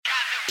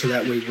so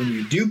that way when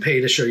you do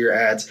pay to show your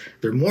ads,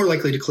 they're more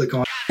likely to click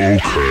on.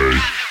 Okay.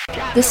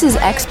 This is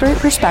Expert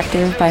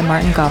Perspective by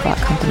Martin Gobot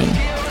Company.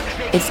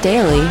 It's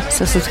daily,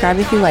 so subscribe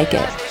if you like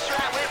it.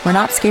 We're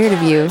not scared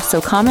of you, so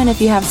comment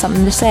if you have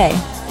something to say.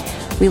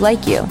 We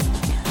like you.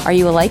 Are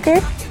you a liker?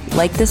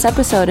 Like this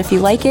episode if you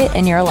like it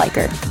and you're a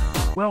liker.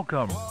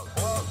 Welcome.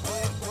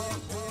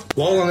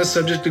 While on the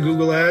subject of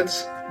Google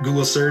Ads,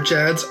 Google search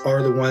ads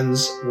are the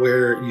ones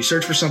where you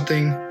search for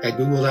something at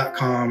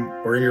google.com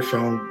or in your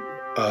phone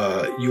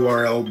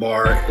URL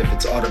bar if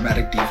it's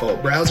automatic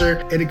default browser,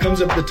 and it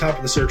comes up at the top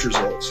of the search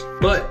results.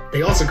 But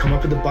they also come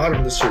up at the bottom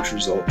of the search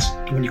results.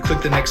 When you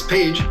click the next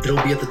page,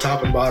 it'll be at the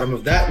top and bottom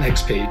of that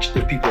next page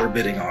if people are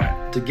bidding on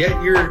it. To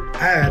get your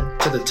ad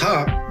to the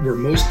top where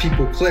most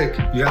people click,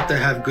 you have to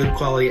have good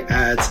quality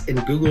ads,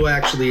 and Google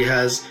actually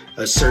has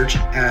a search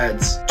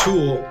ads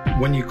tool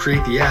when you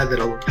create the ad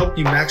that'll help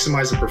you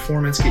maximize the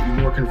performance, get you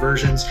more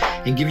conversions,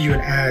 and give you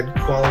an ad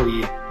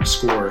quality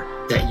score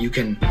that you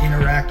can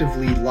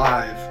interactively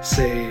live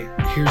say,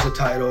 here's a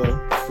title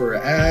for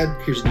an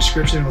ad, here's a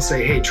description. It'll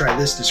say, hey, try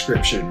this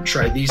description,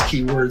 try these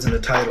keywords in the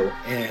title,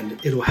 and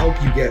it'll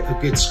help you get a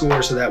good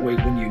score so that way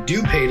when you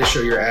do pay to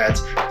show your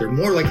ads, they're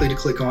more likely to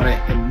click on it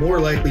and more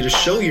likely to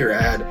show your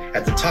ad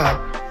at the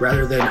top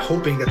rather than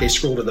hoping that they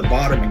scroll to the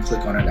bottom and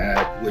click on an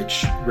ad,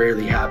 which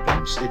rarely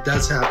happens. It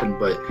does happen,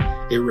 but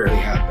it rarely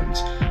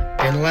happens.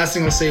 And the last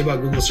thing I'll say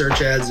about Google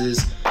search ads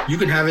is you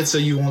can have it so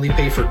you only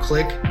pay for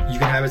click. You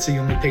can have it so you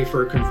only pay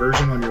for a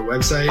conversion on your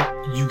website.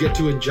 You get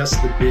to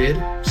adjust the bid.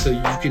 So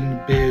you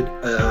can bid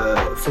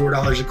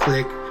 $4 a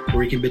click,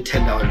 or you can bid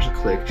 $10 a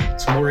click.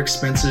 It's more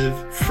expensive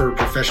for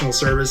professional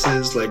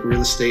services like real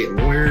estate and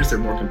lawyers. They're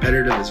more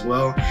competitive as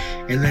well.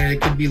 And then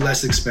it could be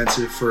less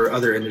expensive for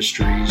other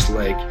industries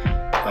like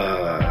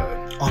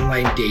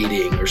online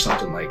dating or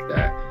something like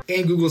that.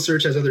 And Google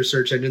search has other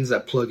search engines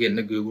that plug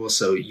into Google,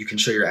 so you can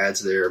show your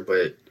ads there,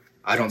 but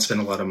I don't spend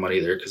a lot of money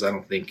there because I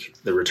don't think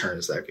the return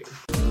is that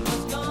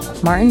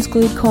good. Martin's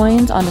glued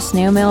coins onto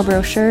snail mail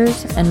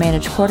brochures and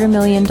manage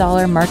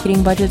 $250,000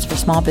 marketing budgets for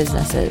small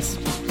businesses.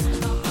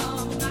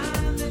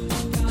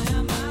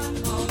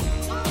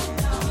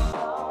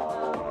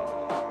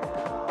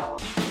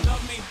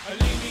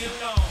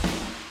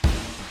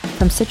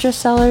 From citrus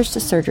sellers to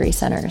surgery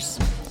centers.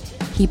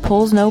 He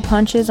pulls no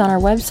punches on our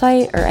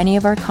website or any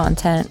of our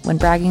content when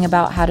bragging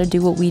about how to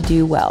do what we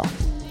do well.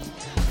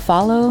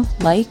 Follow,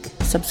 like,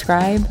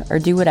 subscribe, or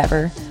do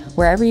whatever,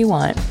 wherever you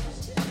want.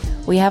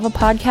 We have a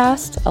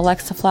podcast,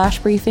 Alexa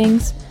Flash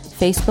Briefings,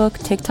 Facebook,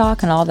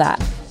 TikTok, and all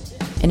that.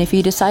 And if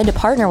you decide to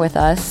partner with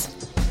us,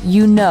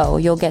 you know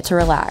you'll get to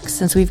relax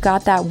since we've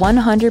got that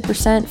 100%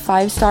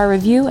 5-star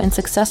review and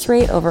success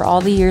rate over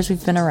all the years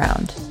we've been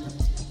around.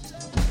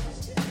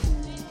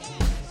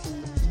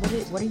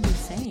 What are you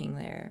saying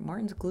there?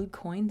 Martin's glued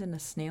coins in a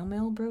snail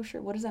mail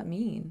brochure? What does that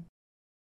mean?